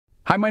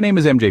Hi, my name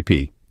is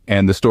MJP,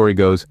 and the story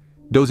goes,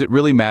 does it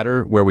really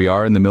matter where we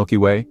are in the Milky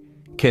Way?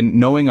 Can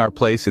knowing our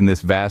place in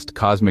this vast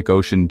cosmic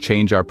ocean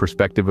change our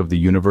perspective of the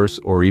universe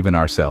or even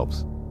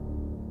ourselves?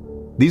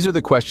 These are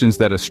the questions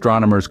that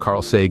astronomers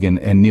Carl Sagan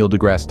and Neil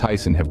deGrasse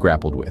Tyson have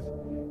grappled with,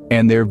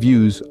 and their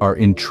views are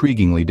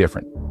intriguingly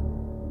different.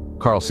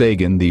 Carl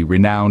Sagan, the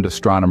renowned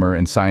astronomer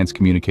and science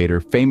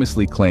communicator,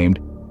 famously claimed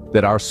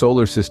that our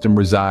solar system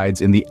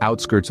resides in the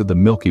outskirts of the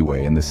Milky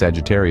Way in the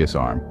Sagittarius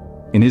arm.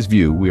 In his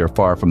view, we are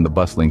far from the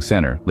bustling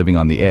center, living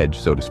on the edge,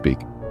 so to speak.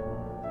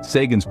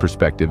 Sagan's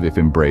perspective, if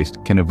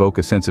embraced, can evoke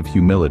a sense of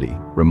humility,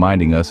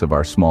 reminding us of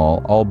our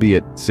small,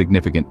 albeit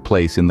significant,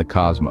 place in the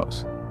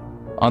cosmos.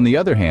 On the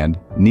other hand,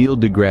 Neil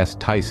deGrasse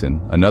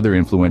Tyson, another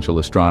influential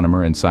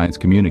astronomer and science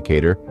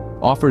communicator,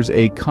 offers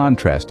a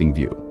contrasting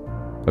view.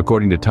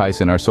 According to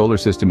Tyson, our solar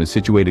system is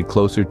situated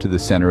closer to the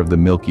center of the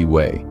Milky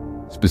Way,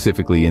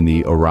 specifically in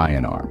the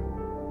Orion arm.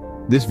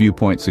 This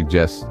viewpoint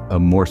suggests a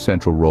more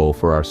central role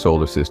for our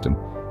solar system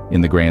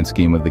in the grand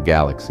scheme of the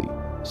galaxy.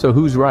 So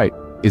who's right?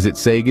 Is it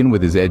Sagan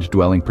with his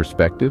edge-dwelling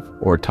perspective,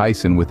 or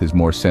Tyson with his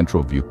more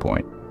central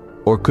viewpoint?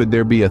 Or could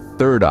there be a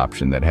third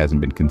option that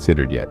hasn't been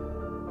considered yet?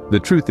 The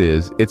truth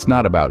is, it's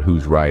not about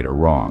who's right or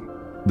wrong.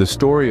 The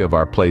story of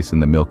our place in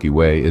the Milky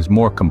Way is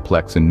more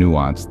complex and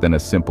nuanced than a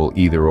simple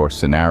either-or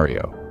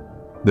scenario.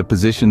 The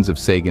positions of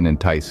Sagan and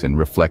Tyson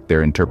reflect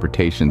their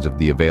interpretations of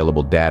the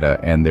available data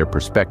and their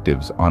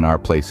perspectives on our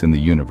place in the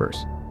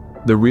universe.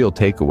 The real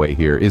takeaway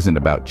here isn't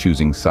about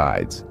choosing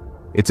sides.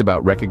 It's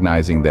about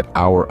recognizing that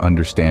our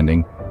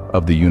understanding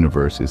of the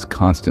universe is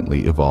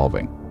constantly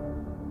evolving.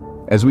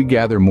 As we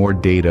gather more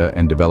data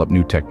and develop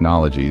new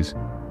technologies,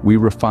 we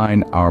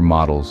refine our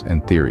models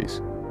and theories.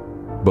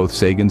 Both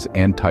Sagan's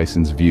and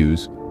Tyson's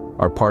views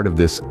are part of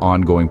this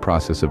ongoing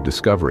process of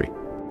discovery.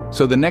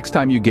 So the next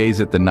time you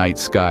gaze at the night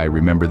sky,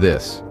 remember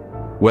this.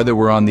 Whether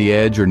we're on the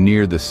edge or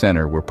near the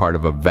center, we're part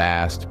of a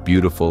vast,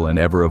 beautiful, and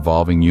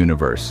ever-evolving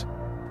universe.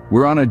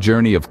 We're on a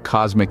journey of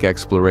cosmic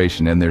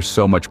exploration, and there's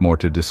so much more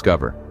to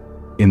discover.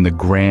 In the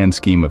grand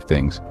scheme of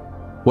things,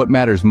 what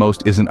matters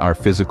most isn't our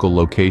physical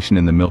location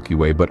in the Milky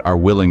Way, but our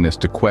willingness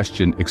to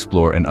question,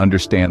 explore, and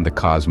understand the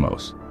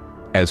cosmos.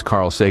 As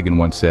Carl Sagan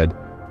once said,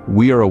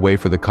 we are a way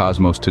for the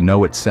cosmos to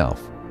know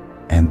itself.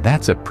 And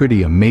that's a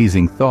pretty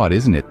amazing thought,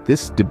 isn't it?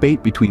 This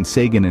debate between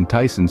Sagan and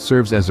Tyson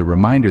serves as a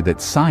reminder that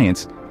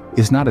science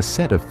is not a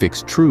set of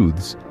fixed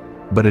truths,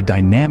 but a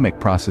dynamic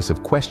process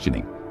of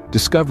questioning,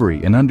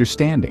 discovery, and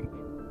understanding.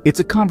 It's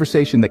a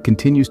conversation that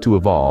continues to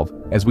evolve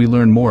as we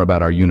learn more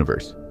about our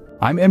universe.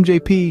 I'm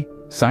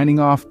MJP, signing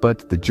off,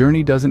 but the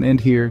journey doesn't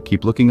end here.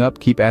 Keep looking up,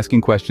 keep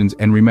asking questions,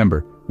 and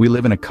remember, we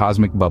live in a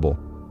cosmic bubble.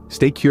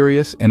 Stay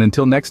curious, and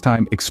until next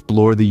time,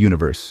 explore the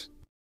universe.